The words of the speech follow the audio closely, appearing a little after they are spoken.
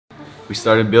We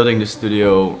started building the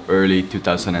studio early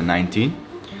 2019,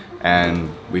 and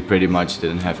we pretty much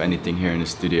didn't have anything here in the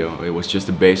studio. It was just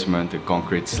a basement, a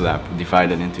concrete slab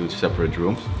divided into separate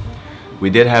rooms. We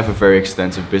did have a very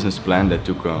extensive business plan that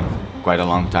took quite a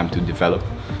long time to develop.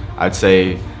 I'd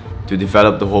say to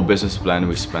develop the whole business plan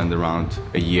we spent around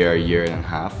a year and a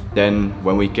half. Then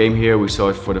when we came here we saw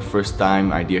it for the first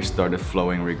time, ideas started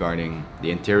flowing regarding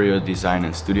the interior design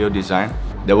and studio design.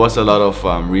 There was a lot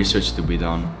of research to be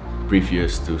done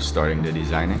previous to starting the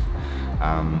designing.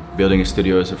 Building a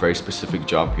studio is a very specific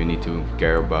job. You need to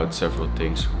care about several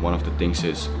things. One of the things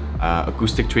is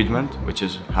acoustic treatment, which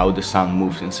is how the sound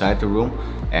moves inside the room,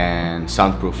 and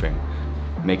soundproofing,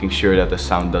 making sure that the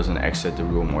sound doesn't exit the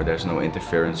room or there's no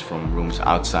interference from rooms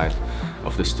outside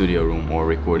of the studio room or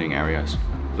recording areas.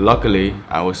 Luckily,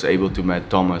 I was able to meet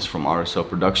Thomas from RSL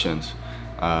Productions,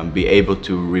 be able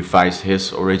to revise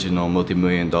his original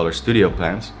multi-million-dollar studio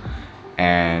plans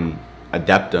and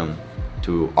adapt them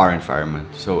to our environment.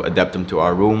 So adapt them to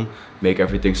our room, make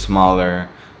everything smaller,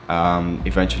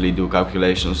 eventually do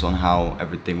calculations on how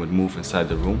everything would move inside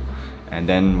the room, and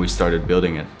then we started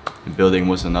building it. The building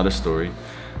was another story.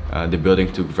 The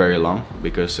building took very long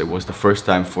because it was the first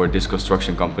time for this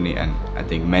construction company, and I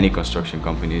think many construction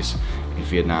companies in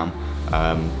Vietnam,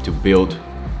 to build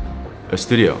a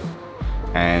studio.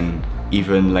 And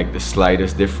even like the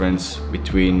slightest difference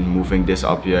between moving this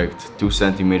object 2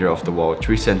 centimeters off the wall,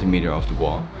 3 centimeters off the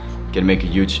wall, can make a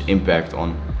huge impact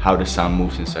on how the sound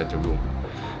moves inside the room.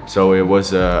 So it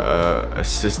was a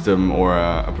system or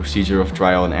a procedure of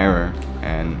trial and error,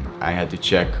 and I had to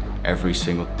check every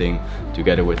single thing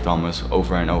together with Thomas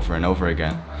over and over and over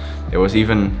again. There was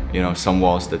even, some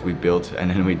walls that we built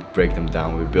and then we'd break them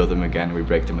down. We built them again, we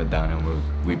break them down,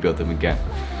 and we built them again.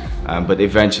 But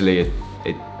eventually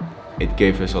it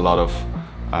gave us a lot of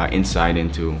insight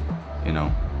into,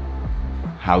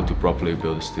 how to properly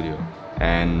build a studio.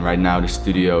 And right now the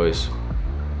studio is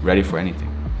ready for anything.